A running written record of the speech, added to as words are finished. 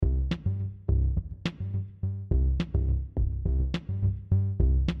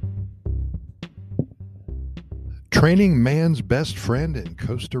Training man's best friend in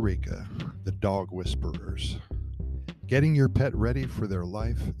Costa Rica, the dog whisperers. Getting your pet ready for their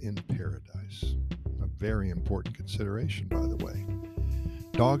life in paradise. A very important consideration, by the way.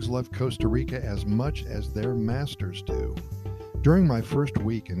 Dogs love Costa Rica as much as their masters do. During my first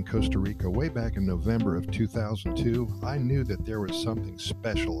week in Costa Rica, way back in November of 2002, I knew that there was something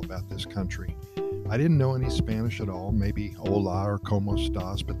special about this country. I didn't know any Spanish at all, maybe hola or como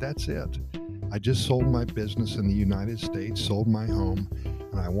estás, but that's it. I just sold my business in the United States, sold my home,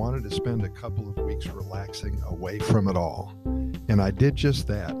 and I wanted to spend a couple of weeks relaxing away from it all. And I did just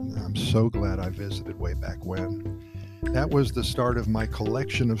that. I'm so glad I visited way back when. That was the start of my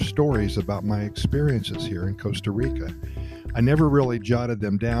collection of stories about my experiences here in Costa Rica. I never really jotted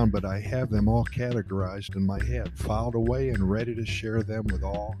them down, but I have them all categorized in my head, filed away and ready to share them with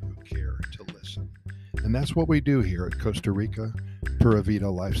all who care to listen. And that's what we do here at Costa Rica Pura Vida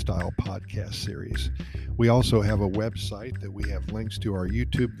Lifestyle Podcast Series. We also have a website that we have links to our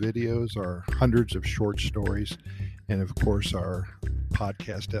YouTube videos, our hundreds of short stories, and of course our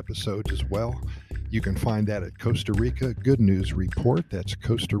podcast episodes as well. You can find that at Costa Rica Good News Report. That's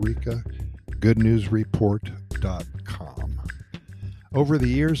Costa Rica GoodNewsReport.com. Over the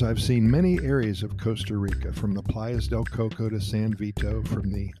years, I've seen many areas of Costa Rica, from the Playas del Coco to San Vito,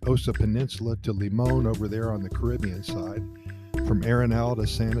 from the Osa Peninsula to Limon over there on the Caribbean side, from Arenal to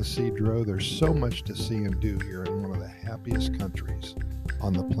San Isidro. There's so much to see and do here in one of the happiest countries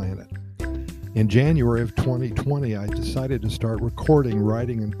on the planet. In January of 2020, I decided to start recording,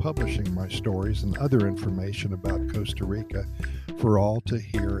 writing, and publishing my stories and other information about Costa Rica for all to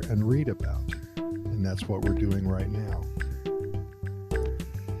hear and read about. And that's what we're doing right now.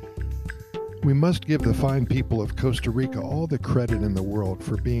 We must give the fine people of Costa Rica all the credit in the world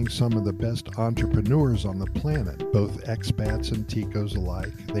for being some of the best entrepreneurs on the planet, both expats and ticos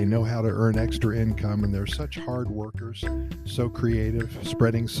alike. They know how to earn extra income, and they're such hard workers, so creative,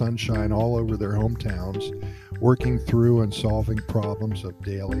 spreading sunshine all over their hometowns, working through and solving problems of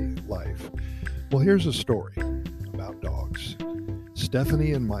daily life. Well, here's a story about dogs.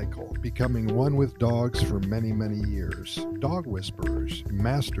 Stephanie and Michael, becoming one with dogs for many, many years. Dog whisperers,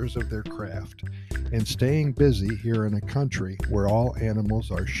 masters of their craft, and staying busy here in a country where all animals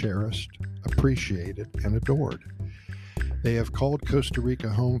are cherished, appreciated, and adored. They have called Costa Rica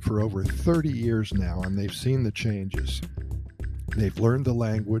home for over 30 years now, and they've seen the changes. They've learned the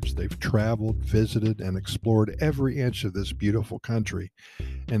language, they've traveled, visited, and explored every inch of this beautiful country,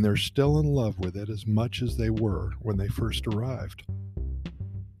 and they're still in love with it as much as they were when they first arrived.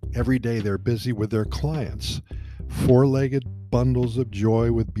 Every day they're busy with their clients, four-legged bundles of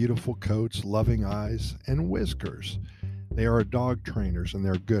joy with beautiful coats, loving eyes, and whiskers. They are dog trainers and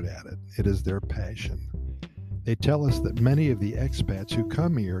they're good at it. It is their passion. They tell us that many of the expats who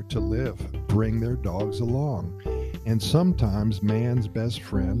come here to live bring their dogs along, and sometimes man's best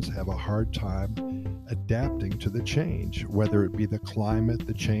friends have a hard time adapting to the change, whether it be the climate,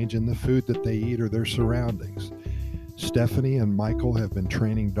 the change in the food that they eat, or their surroundings. Stephanie and Michael have been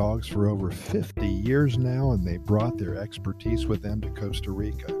training dogs for over 50 years now, and they brought their expertise with them to Costa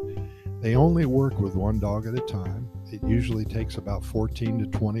Rica. They only work with one dog at a time. It usually takes about 14 to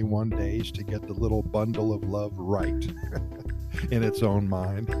 21 days to get the little bundle of love right in its own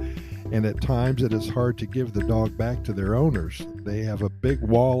mind. And at times it is hard to give the dog back to their owners. They have a big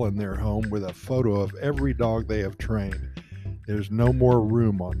wall in their home with a photo of every dog they have trained. There's no more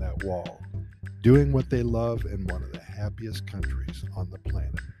room on that wall. Doing what they love in one of the happiest countries on the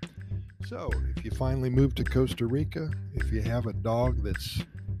planet. So, if you finally move to Costa Rica, if you have a dog that's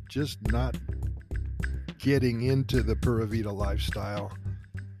just not getting into the Pura Vida lifestyle,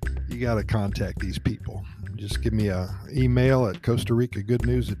 you got to contact these people. Just give me an email at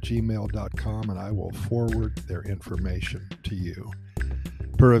costaricagoodnews@gmail.com, and I will forward their information to you.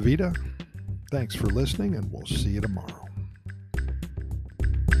 Pura Vida, thanks for listening, and we'll see you tomorrow.